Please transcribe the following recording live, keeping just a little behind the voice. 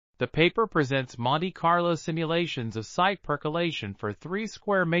The paper presents Monte Carlo simulations of site percolation for 3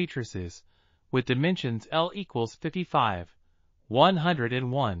 square matrices with dimensions L equals 55,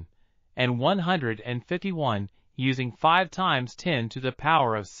 101, and 151 using 5 times 10 to the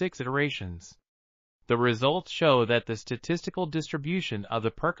power of 6 iterations. The results show that the statistical distribution of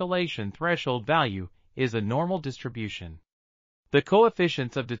the percolation threshold value is a normal distribution. The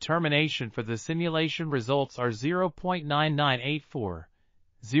coefficients of determination for the simulation results are 0.9984,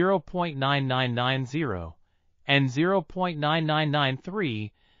 0.9990, and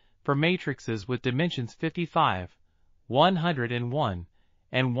 0.9993 for matrices with dimensions 55, 101,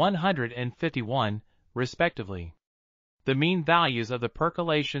 and 151, respectively. The mean values of the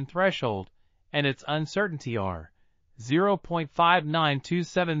percolation threshold and its uncertainty are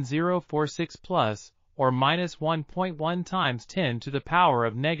 0.5927046 plus or minus 1.1 times 10 to the power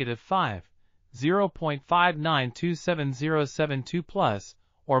of negative 5, 0.5927072 plus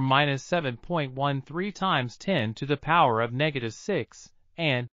or minus 7.13 times 10 to the power of negative 6,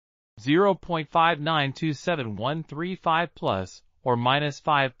 and 0.5927135 plus or minus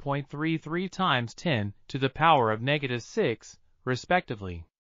 5.33 times 10 to the power of negative 6, respectively.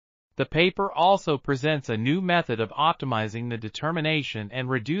 The paper also presents a new method of optimizing the determination and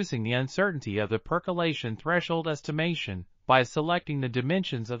reducing the uncertainty of the percolation threshold estimation by selecting the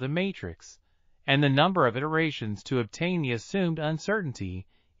dimensions of the matrix and the number of iterations to obtain the assumed uncertainty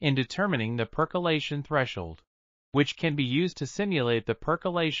in determining the percolation threshold, which can be used to simulate the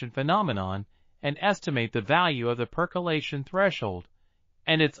percolation phenomenon and estimate the value of the percolation threshold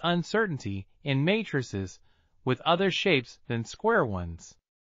and its uncertainty in matrices with other shapes than square ones.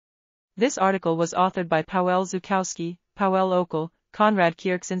 This article was authored by Pawel, Zukowski, Pawel, Okal, Konrad,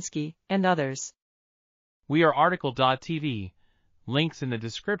 Kierczynski, and others. We are RTCLTV. Links in the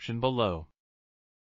description below.